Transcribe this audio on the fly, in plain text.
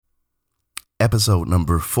episode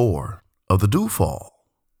number 4 of the Dewfall.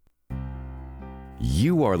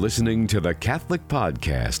 You are listening to the Catholic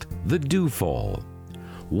podcast, The Dewfall.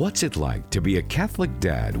 What's it like to be a Catholic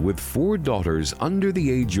dad with 4 daughters under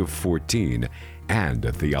the age of 14 and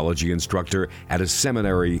a theology instructor at a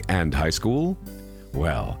seminary and high school?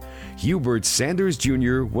 Well, Hubert Sanders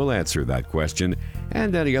Jr. will answer that question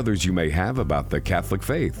and any others you may have about the Catholic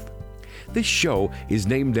faith. This show is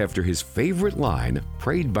named after his favorite line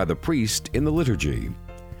prayed by the priest in the liturgy.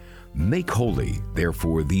 Make holy,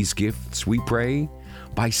 therefore, these gifts, we pray,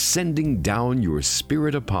 by sending down your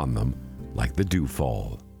Spirit upon them like the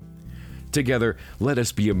dewfall. Together, let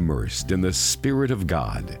us be immersed in the Spirit of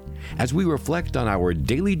God as we reflect on our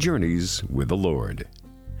daily journeys with the Lord.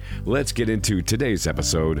 Let's get into today's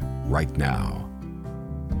episode right now.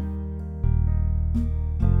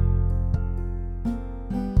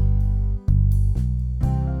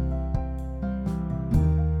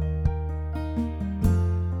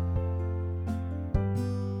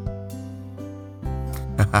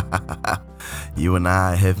 You and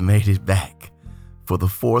I have made it back for the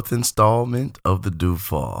 4th installment of the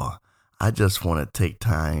Dewfall. I just want to take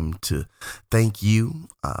time to thank you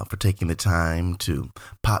for taking the time to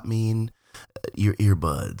pop me in your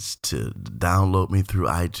earbuds, to download me through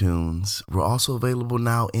iTunes. We're also available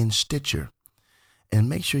now in Stitcher. And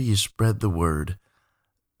make sure you spread the word.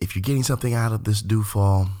 If you're getting something out of this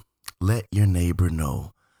Dewfall, let your neighbor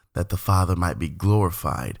know that the Father might be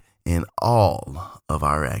glorified in all of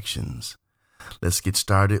our actions. Let's get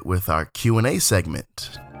started with our Q&A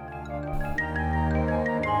segment.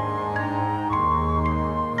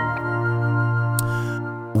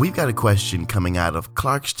 We've got a question coming out of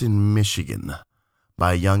Clarkston, Michigan,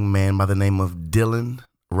 by a young man by the name of Dylan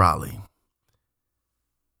Raleigh.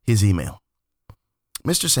 His email: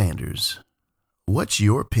 Mr. Sanders, what's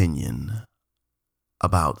your opinion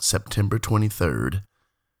about September 23rd,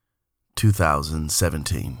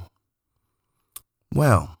 2017?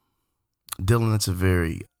 Well, Dylan, that's a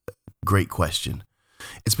very great question.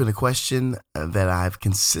 It's been a question that I've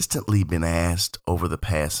consistently been asked over the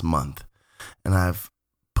past month, and I've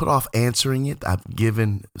put off answering it. I've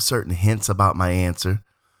given certain hints about my answer,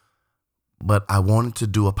 but I wanted to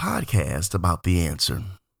do a podcast about the answer.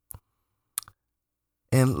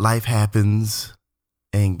 And life happens,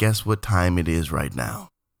 and guess what time it is right now?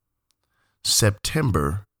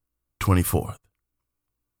 September 24th.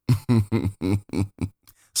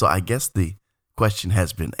 So I guess the question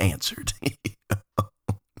has been answered.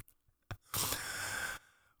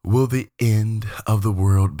 Will the end of the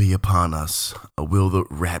world be upon us? Or will the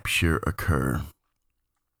rapture occur?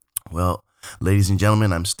 Well, ladies and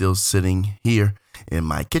gentlemen, I'm still sitting here in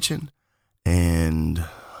my kitchen and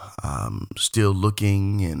still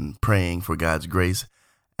looking and praying for God's grace,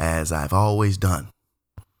 as I've always done.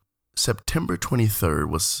 September 23rd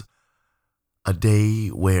was a day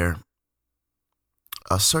where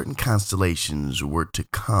certain constellations were to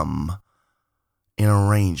come in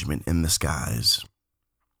arrangement in the skies.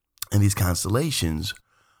 And these constellations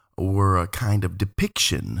were a kind of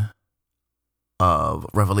depiction of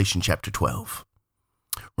Revelation chapter 12.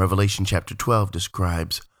 Revelation chapter 12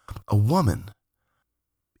 describes a woman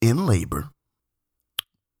in labor,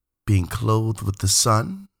 being clothed with the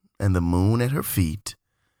sun and the moon at her feet,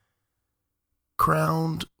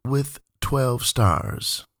 crowned with 12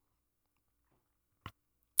 stars.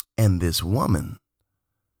 And this woman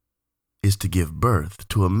is to give birth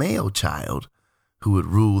to a male child who would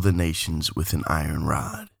rule the nations with an iron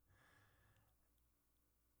rod.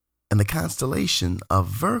 And the constellation of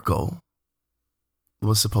Virgo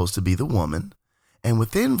was supposed to be the woman. And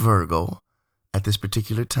within Virgo, at this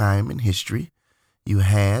particular time in history, you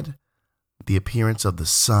had the appearance of the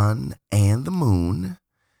sun and the moon.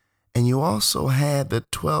 And you also had the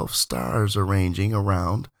 12 stars arranging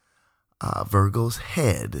around Virgo's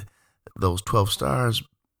head. Those 12 stars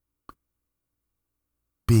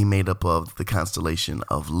being made up of the constellation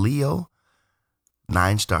of Leo,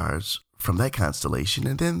 9 stars from that constellation,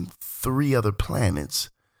 and then 3 other planets,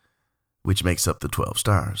 which makes up the 12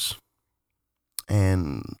 stars.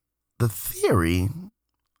 And the theory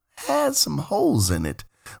has some holes in it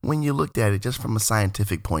when you looked at it just from a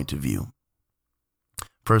scientific point of view.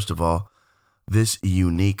 First of all, this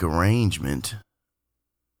unique arrangement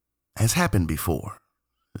has happened before.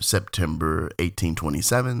 September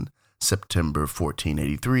 1827, September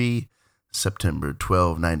 1483, September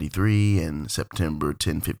 1293, and September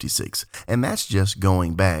 1056. And that's just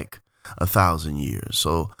going back 1,000 years.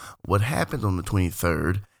 So what happened on the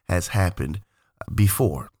 23rd has happened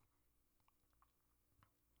before.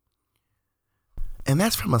 And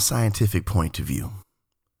that's from a scientific point of view.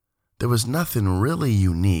 there was nothing really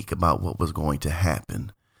unique about what was going to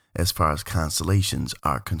happen as far as constellations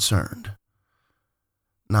are concerned.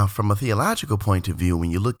 Now, from a theological point of view, when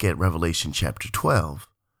you look at Revelation chapter 12,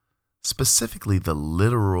 specifically the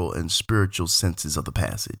literal and spiritual senses of the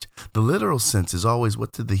passage, the literal sense is always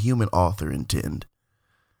what did the human author intend?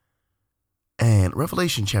 And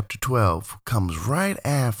Revelation chapter 12 comes right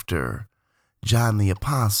after John the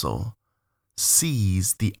Apostle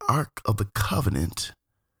sees the Ark of the Covenant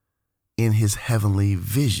in his heavenly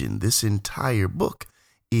vision. This entire book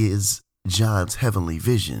is John's heavenly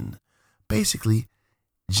vision. Basically,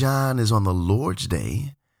 John is on the Lord's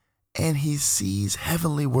day and he sees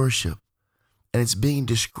heavenly worship, and it's being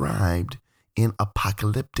described in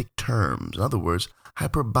apocalyptic terms. In other words,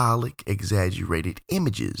 hyperbolic, exaggerated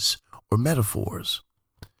images or metaphors.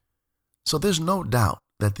 So there's no doubt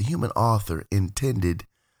that the human author intended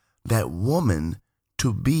that woman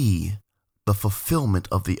to be the fulfillment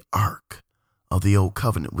of the Ark of the Old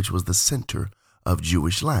Covenant, which was the center of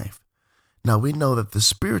Jewish life. Now, we know that the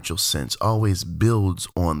spiritual sense always builds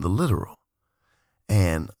on the literal.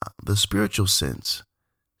 And the spiritual sense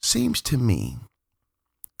seems to me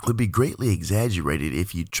would be greatly exaggerated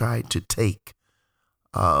if you tried to take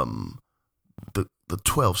the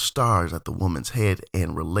 12 stars at the woman's head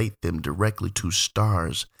and relate them directly to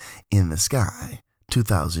stars in the sky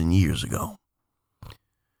 2,000 years ago.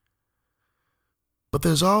 But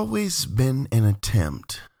there's always been an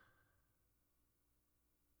attempt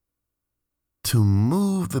to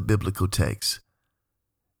move the biblical text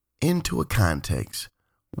into a context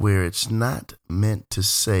where it's not meant to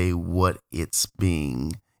say what it's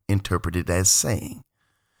being interpreted as saying.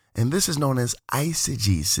 And this is known as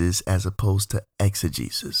eisegesis as opposed to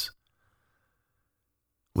exegesis.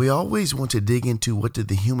 We always want to dig into what did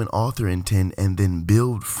the human author intend and then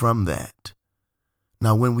build from that.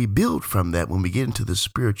 Now, when we build from that, when we get into the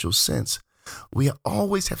spiritual sense, we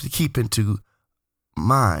always have to keep into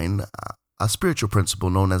mind a spiritual principle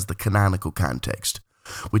known as the canonical context,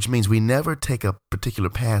 which means we never take a particular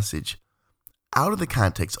passage out of the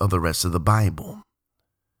context of the rest of the Bible.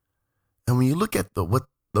 And when you look at what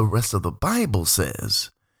the rest of the Bible says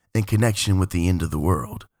in connection with the end of the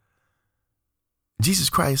world, Jesus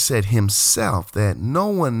Christ said himself that no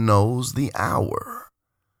one knows the hour.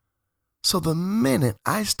 So the minute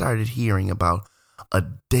I started hearing about a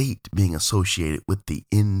date being associated with the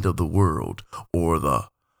end of the world or the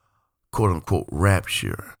quote unquote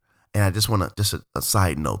rapture, and I just want to, just a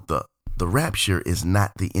side note, the rapture is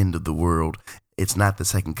not the end of the world. It's not the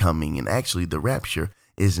second coming. And actually the rapture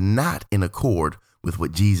is not in accord with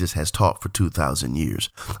what Jesus has taught for 2,000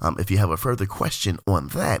 years. If you have a further question on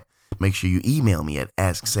that, make sure you email me at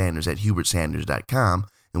asksanders@hubertsanders.com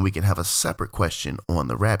and we can have a separate question on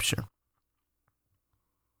the rapture.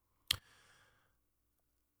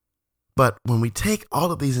 But when we take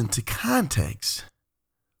all of these into context,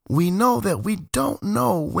 we know that we don't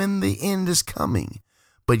know when the end is coming,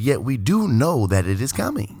 but yet we do know that it is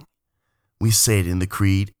coming. We say it in the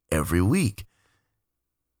creed every week.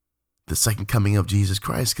 The second coming of Jesus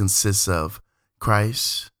Christ consists of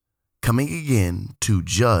Christ coming again to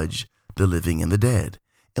judge the living and the dead.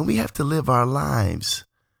 And we have to live our lives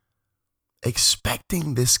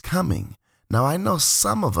expecting this coming. Now, I know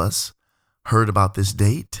some of us heard about this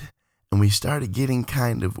date and we started getting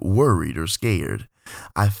kind of worried or scared.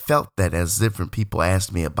 I felt that as different people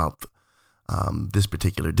asked me about this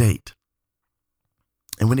particular date.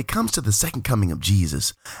 And when it comes to the second coming of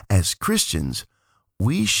Jesus, as Christians,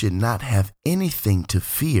 we should not have anything to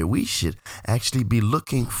fear. We should actually be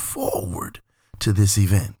looking forward to this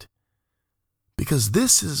event, because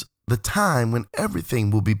this is the time when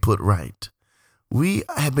everything will be put right. We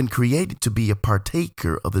have been created to be a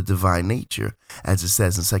partaker of the divine nature, as it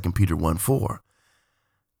says in 2 Peter 1:4.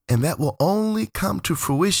 And that will only come to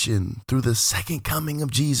fruition through the second coming of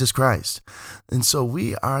Jesus Christ. And so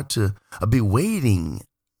we are to be waiting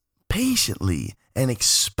patiently and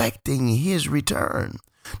expecting his return.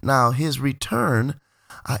 Now, his return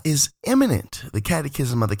is imminent. The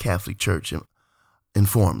Catechism of the Catholic Church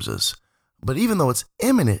informs us. But even though it's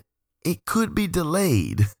imminent, it could be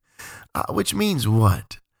delayed, which means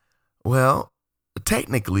what? Well,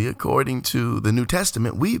 technically, according to the New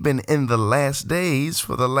Testament, we've been in the last days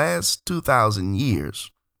for the last 2,000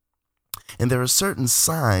 years. And there are certain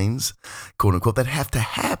signs, quote unquote, that have to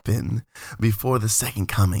happen before the second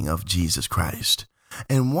coming of Jesus Christ.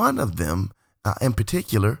 And one of them, in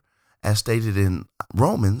particular, as stated in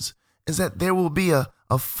Romans, is that there will be a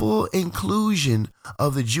full inclusion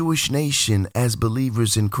of the Jewish nation as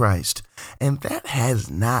believers in Christ. And that has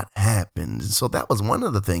not happened. So that was one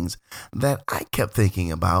of the things that I kept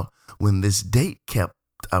thinking about when this date kept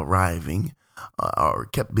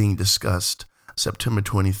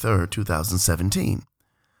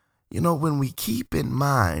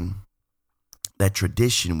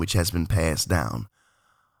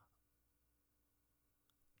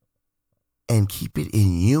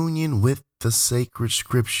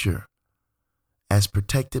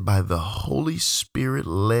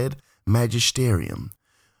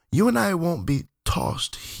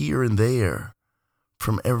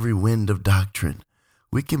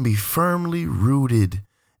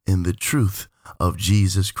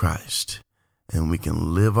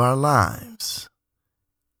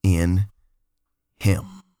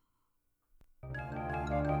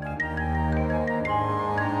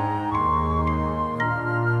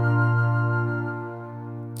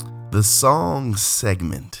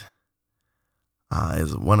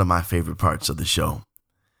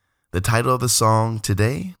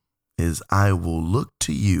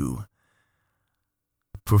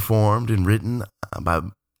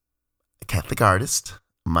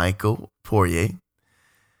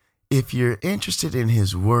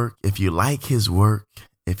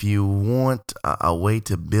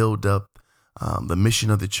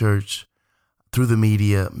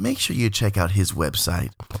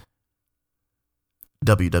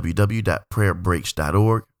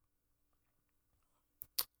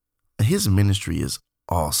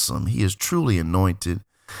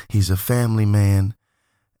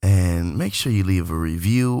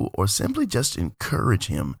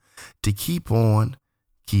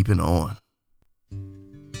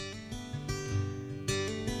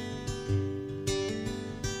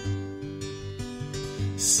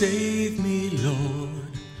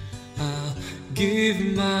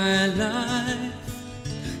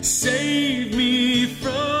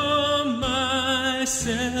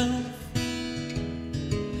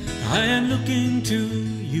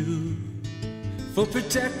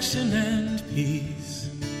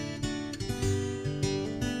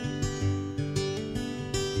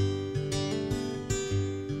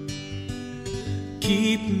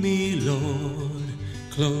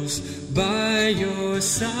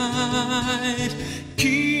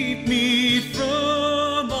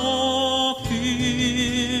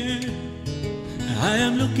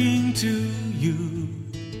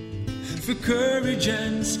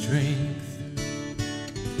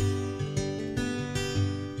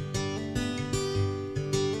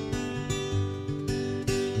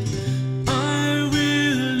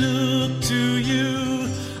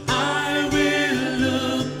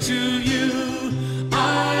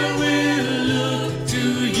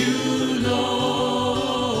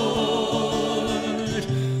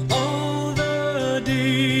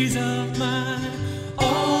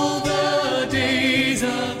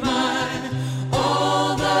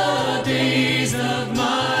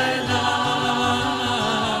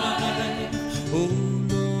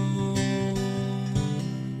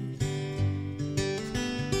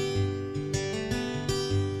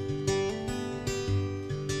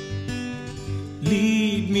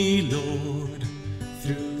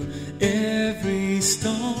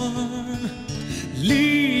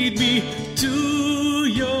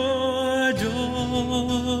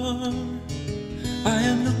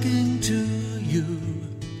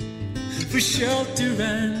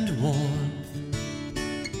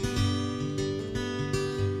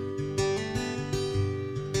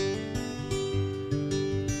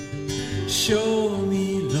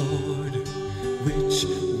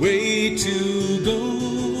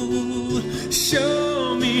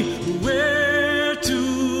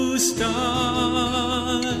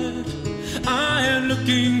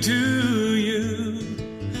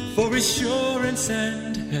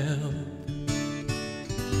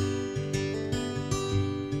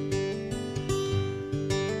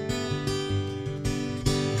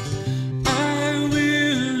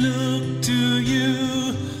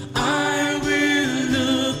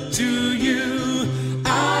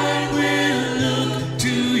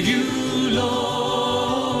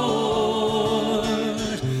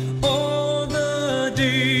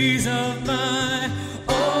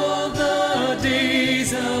all the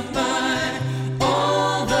days of my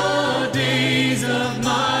all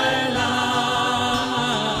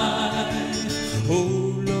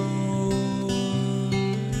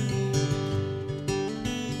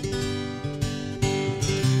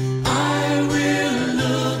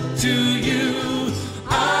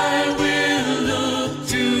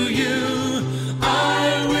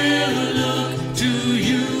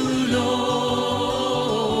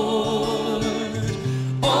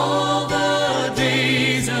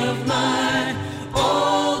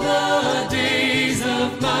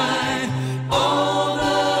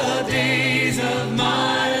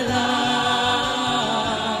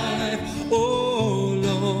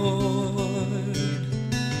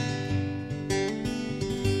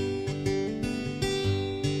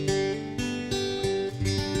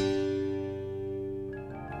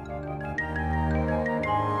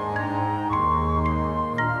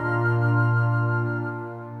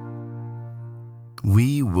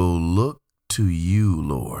to you,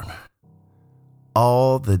 Lord,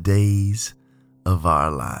 all the days of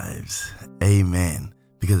our lives. Amen.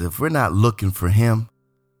 Because if we're not looking for him,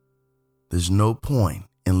 there's no point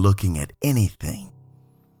in looking at anything.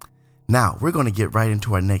 Now, we're going to get right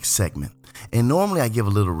into our next segment. And normally I give a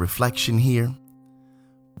little reflection here,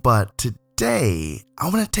 but today I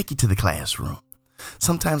want to take you to the classroom.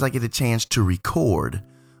 Sometimes I get a chance to record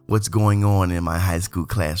what's going on in my high school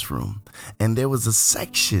classroom. And there was a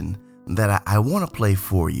section that I want to play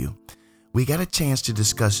for you. We got a chance to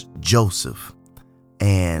discuss Joseph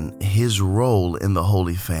and his role in the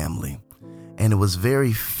Holy Family. And it was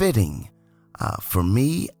very fitting for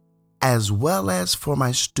me as well as for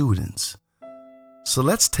my students. So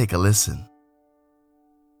let's take a listen.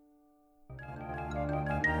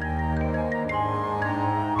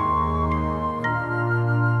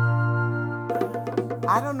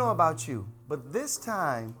 I don't know about you, but this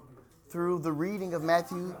time, through the reading of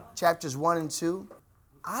Matthew chapters 1 and 2,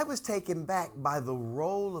 I was taken back by the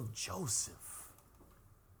role of Joseph.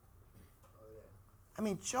 I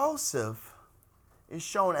mean, Joseph is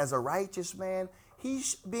shown as a righteous man.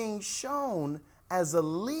 He's being shown as a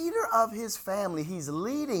leader of his family. He's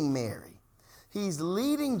leading Mary. He's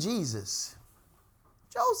leading Jesus.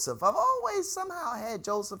 Joseph, I've always somehow had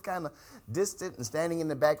Joseph kind of distant and standing in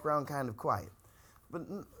the background, kind of quiet. But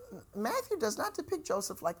Matthew does not depict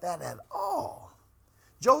Joseph like that at all.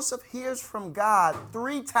 Joseph hears from God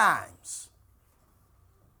 3 times.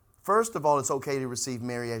 First of all, it's okay to receive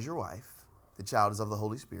Mary as your wife. The child is of the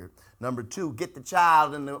Holy Spirit. Number 2, get the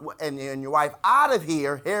child and your wife out of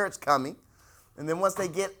here. Herod's coming. And then once they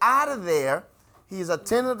get out of there, he's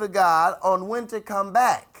attentive to God on when to come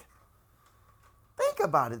back. Think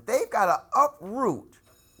about it. They've got to uproot.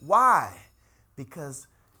 Why? Because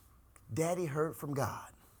Daddy heard from God.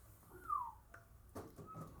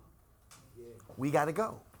 We got to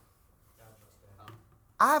go.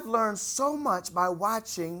 I've learned so much by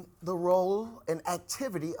watching the role and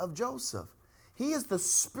activity of Joseph. He is the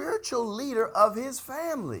spiritual leader of his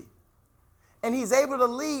family. And he's able to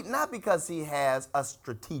lead not because he has a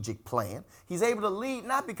strategic plan. He's able to lead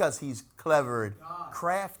not because he's clever and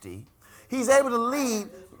crafty. He's able to lead.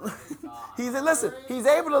 He's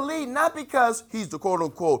able to lead not because he's the quote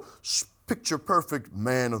unquote picture perfect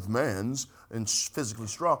man of mans and physically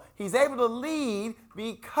strong. He's able to lead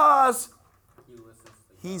because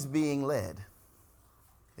he's being led.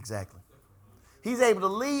 Exactly. He's able to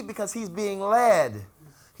lead because he's being led.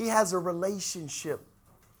 He has a relationship.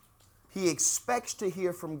 He expects to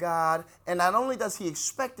hear from God. And not only does he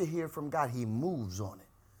expect to hear from God, he moves on it.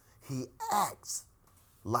 He acts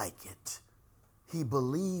like it. He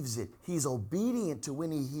believes it. He's obedient to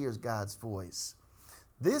when he hears God's voice.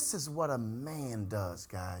 This is what a man does,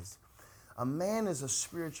 guys. A man is a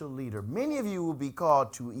spiritual leader. Many of you will be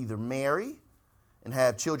called to either marry and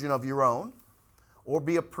have children of your own, or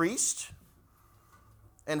be a priest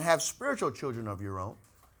and have spiritual children of your own,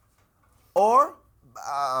 or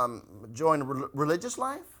join a religious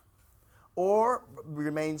life, or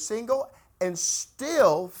remain single and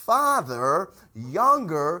still father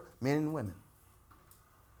younger men and women.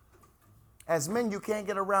 As men, you can't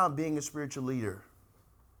get around being a spiritual leader.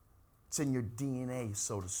 It's in your DNA,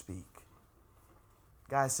 so to speak.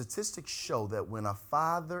 Guys, statistics show that when a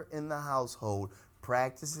father in the household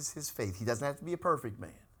practices his faith, he doesn't have to be a perfect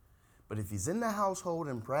man, but if he's in the household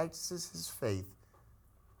and practices his faith,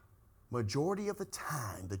 majority of the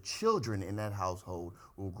time, the children in that household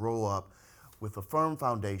will grow up with a firm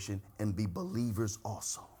foundation and be believers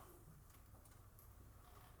also.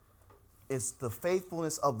 It's the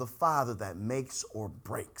faithfulness of the father that makes or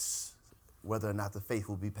breaks whether or not the faith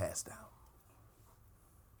will be passed down.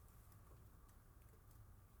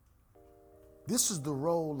 This is the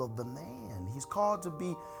role of the man. He's called to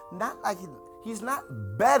be not like he's not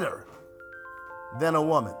better than a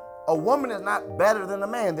woman. A woman is not better than a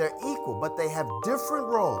man. They're equal, but they have different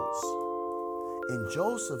roles. And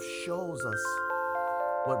Joseph shows us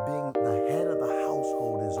what being the head of the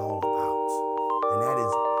household is all about. And that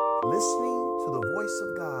is listening to the voice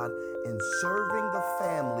of God and serving the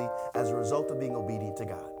family as a result of being obedient to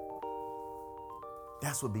God.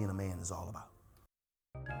 That's what being a man is all about.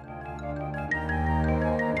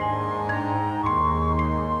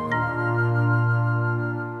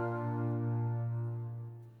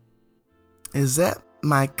 Is that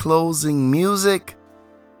my closing music?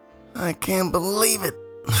 I can't believe it.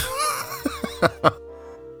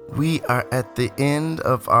 We are at the end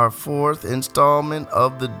of our 4th installment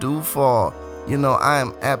of the Dewfall. You know, I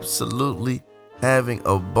am absolutely having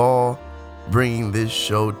a ball bringing this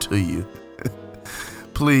show to you.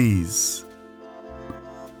 Please,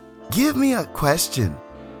 give me a question.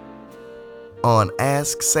 on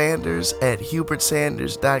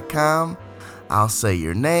AskSanders@HubertSanders.com. I'll say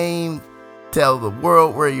your name, tell the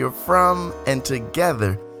world where you're from, and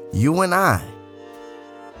together, you and I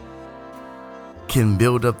can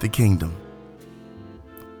build up the kingdom.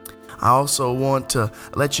 I also want to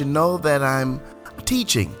let you know that I'm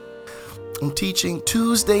teaching. I'm teaching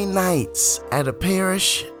Tuesday nights at a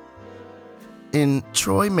parish in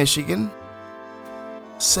Troy, Michigan,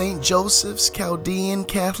 St. Joseph's Chaldean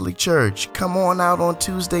Catholic Church. Come on out on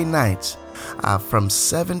Tuesday nights from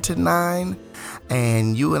 7 to 9,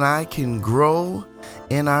 and you and I can grow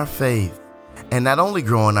in our faith. And not only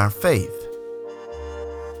grow in our faith,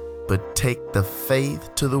 but take the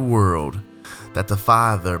faith to the world, that the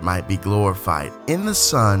Father might be glorified in the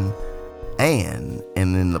Son and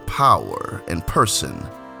in the power and person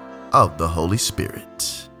of the Holy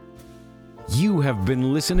Spirit. You have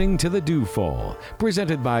been listening to The Dewfall,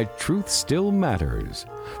 presented by Truth Still Matters.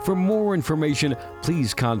 For more information,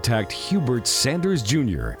 please contact Hubert Sanders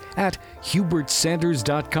Jr. at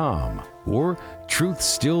hubertsanders.com or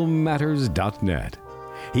truthstillmatters.net.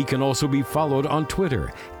 He can also be followed on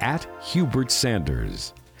Twitter at Hubert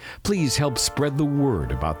Sanders. Please help spread the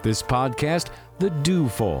word about this podcast, The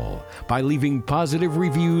Dewfall, by leaving positive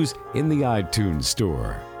reviews in the iTunes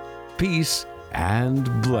Store. Peace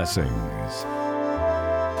and blessings.